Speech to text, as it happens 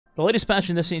The latest patch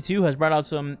in Destiny 2 has brought out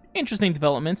some interesting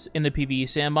developments in the PvE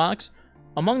sandbox.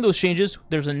 Among those changes,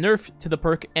 there's a nerf to the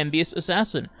perk Envious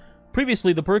Assassin.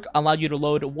 Previously, the perk allowed you to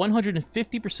load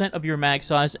 150% of your mag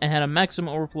size and had a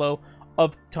maximum overflow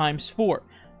of ×4.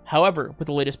 However, with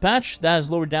the latest patch, that is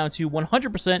lowered down to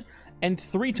 100% and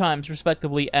 3 times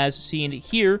respectively, as seen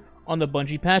here on the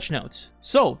Bungie patch notes.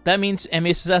 So, that means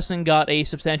Envious Assassin got a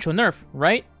substantial nerf,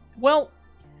 right? Well,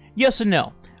 yes and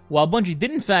no. While Bungie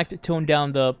did in fact tone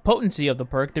down the potency of the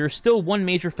perk, there is still one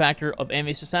major factor of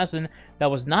Envious Assassin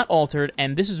that was not altered,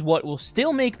 and this is what will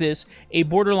still make this a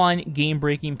borderline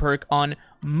game-breaking perk on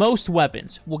most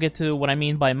weapons. We'll get to what I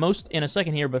mean by most in a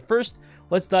second here, but first,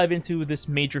 let's dive into this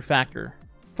major factor.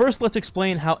 First, let's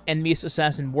explain how Envious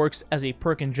Assassin works as a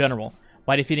perk in general.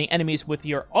 By defeating enemies with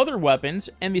your other weapons,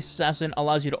 Envious Assassin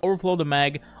allows you to overflow the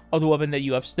mag of the weapon that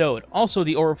you have stowed. Also,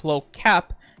 the overflow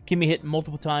cap can be hit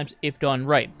multiple times if done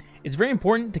right. It's very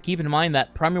important to keep in mind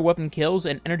that primary weapon kills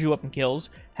and energy weapon kills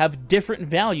have different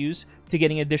values to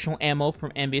getting additional ammo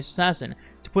from Envious Assassin.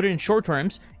 To put it in short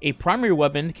terms, a primary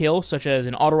weapon kill, such as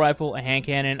an auto rifle, a hand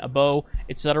cannon, a bow,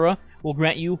 etc., will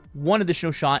grant you 1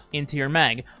 additional shot into your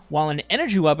mag, while an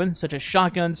energy weapon, such as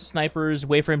shotguns, snipers,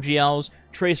 wayframe GLs,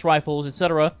 trace rifles,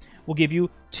 etc., will give you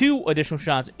 2 additional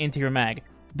shots into your mag.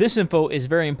 This info is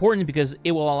very important because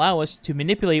it will allow us to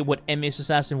manipulate what Envious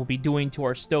Assassin will be doing to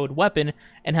our stowed weapon,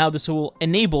 and how this will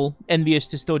enable Envious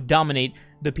to still dominate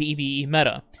the PvE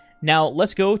meta. Now,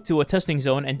 let's go to a testing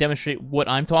zone and demonstrate what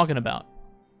I'm talking about.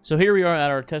 So here we are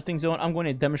at our testing zone. I'm going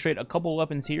to demonstrate a couple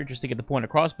weapons here just to get the point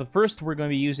across, but first we're going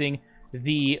to be using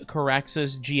the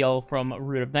Caraxes GL from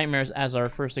Root of Nightmares as our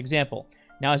first example.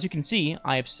 Now, as you can see,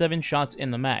 I have 7 shots in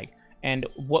the mag, and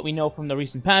what we know from the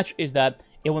recent patch is that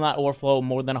it will not overflow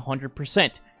more than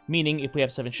 100%, meaning if we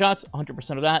have 7 shots,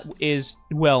 100% of that is,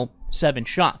 well, 7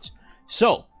 shots.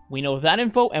 So, we know that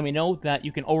info, and we know that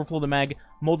you can overflow the mag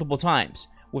multiple times.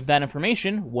 With that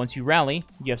information, once you rally,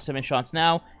 you have 7 shots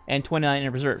now, and 29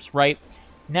 in reserves, right?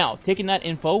 Now, taking that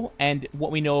info, and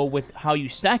what we know with how you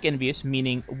stack Envious,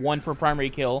 meaning 1 for primary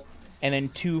kill, and then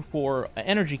 2 for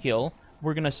energy kill,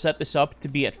 we're going to set this up to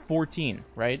be at 14,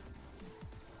 right?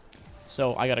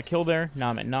 So, I got a kill there, now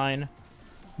I'm at 9.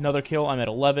 Another kill, I'm at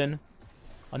 11.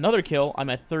 Another kill,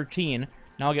 I'm at 13.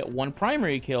 Now I'll get 1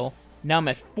 primary kill. Now I'm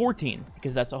at 14,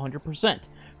 because that's 100%.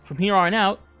 From here on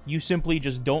out, you simply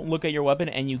just don't look at your weapon,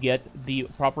 and you get the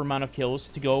proper amount of kills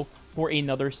to go for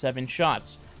another 7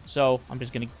 shots. So, I'm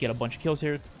just going to get a bunch of kills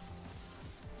here.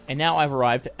 And now I've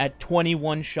arrived at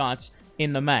 21 shots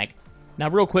in the mag. Now,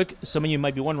 real quick, some of you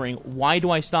might be wondering, why do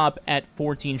I stop at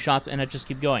 14 shots and I just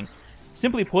keep going?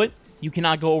 Simply put, you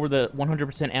cannot go over the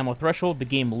 100% ammo threshold. The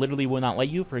game literally will not let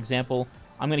you. For example,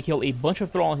 I'm going to kill a bunch of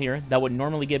Thrall here. That would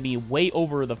normally get me way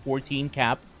over the 14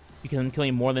 cap, because I'm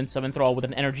killing more than 7 Thrall with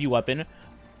an energy weapon.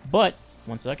 But,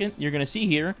 one second, you're going to see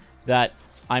here that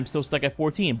I'm still stuck at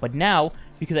 14. But now,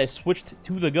 because I switched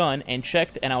to the gun and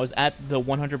checked, and I was at the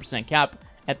 100% cap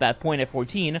at that point at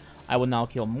 14, I will now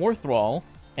kill more Thrall.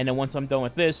 And then once I'm done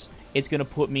with this, it's going to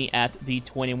put me at the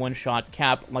 21 shot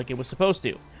cap like it was supposed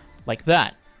to. Like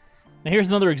that. Now here's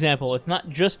another example. It's not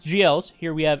just GLs.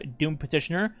 Here we have Doom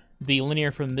Petitioner, the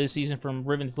linear from this season from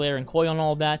Riven's Lair and Coil and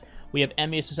all of that. We have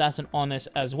Envious Assassin on this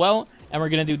as well, and we're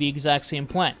going to do the exact same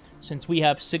plan. Since we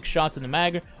have 6 shots in the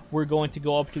mag, we're going to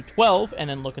go up to 12 and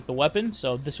then look at the weapon.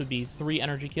 So this would be 3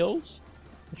 energy kills.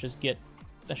 Let's just get,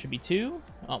 that should be 2.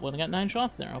 Oh, well, we got 9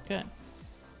 shots there, okay.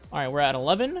 Alright, we're at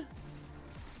 11.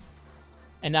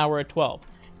 And now we're at 12.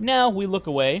 Now we look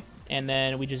away, and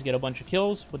then we just get a bunch of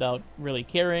kills without really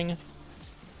caring.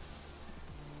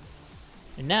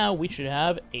 And now we should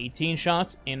have 18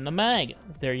 shots in the mag.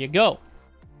 There you go.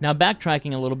 Now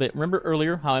backtracking a little bit, remember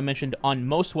earlier how I mentioned on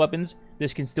most weapons,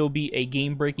 this can still be a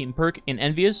game-breaking perk in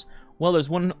Envious? Well,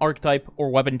 there's one archetype or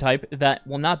weapon type that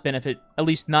will not benefit, at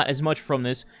least not as much from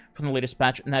this, from the latest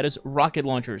patch, and that is rocket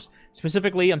launchers.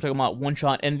 Specifically, I'm talking about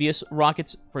one-shot Envious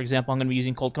rockets. For example, I'm going to be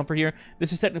using Cold Comfort here.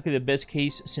 This is technically the best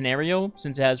case scenario,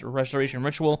 since it has Restoration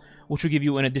Ritual, which will give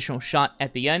you an additional shot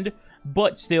at the end,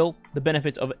 but still, the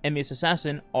benefits of Envious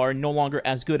Assassin are no longer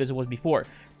as good as it was before.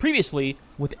 Previously,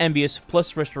 with Envious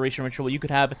plus Restoration Ritual, you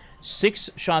could have 6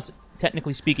 shots,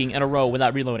 technically speaking, in a row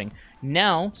without reloading.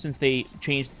 Now, since they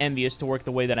changed Envious to work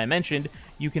the way that I mentioned,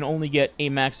 you can only get a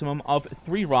maximum of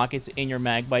 3 rockets in your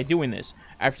mag by doing this.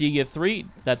 After you get 3,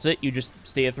 that's it. You just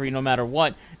stay at 3 no matter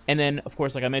what. And then, of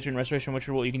course, like I mentioned, Restoration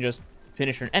Ritual, you can just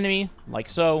finish your enemy, like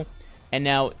so. And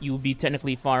now you'll be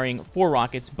technically firing 4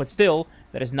 rockets, but still,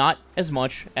 that is not as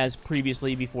much as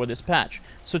previously before this patch.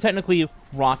 So technically,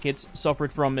 rockets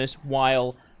suffered from this,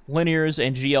 while linears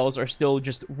and GLs are still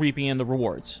just reaping in the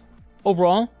rewards.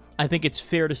 Overall, I think it's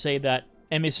fair to say that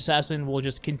Envious Assassin will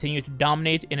just continue to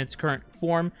dominate in its current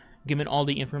form, given all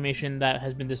the information that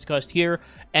has been discussed here.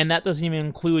 And that doesn't even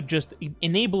include just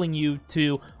enabling you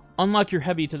to unlock your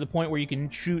heavy to the point where you can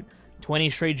shoot 20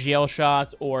 straight GL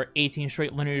shots or 18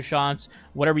 straight linear shots,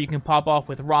 whatever you can pop off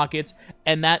with rockets.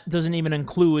 And that doesn't even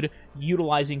include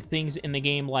utilizing things in the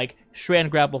game like Strand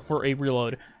Grapple for a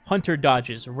reload, Hunter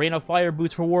dodges, Rain of Fire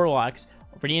boots for warlocks,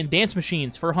 Radiant Dance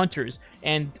machines for hunters,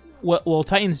 and well,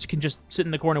 Titans can just sit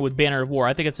in the corner with Banner of War.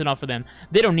 I think it's enough for them.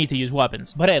 They don't need to use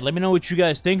weapons. But hey, let me know what you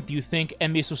guys think. Do you think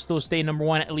Envious will still stay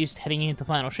 #1, at least heading into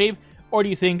final shape? Or do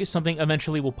you think something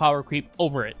eventually will power creep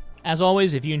over it? As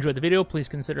always, if you enjoyed the video, please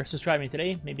consider subscribing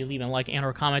today. Maybe leaving a like and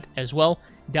or comment as well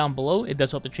down below. It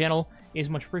does help the channel. It is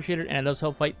much appreciated, and it does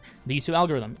help fight the YouTube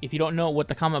algorithm. If you don't know what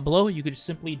the comment below, you could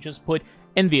simply just put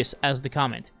Envious as the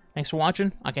comment. Thanks for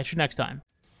watching. I'll catch you next time.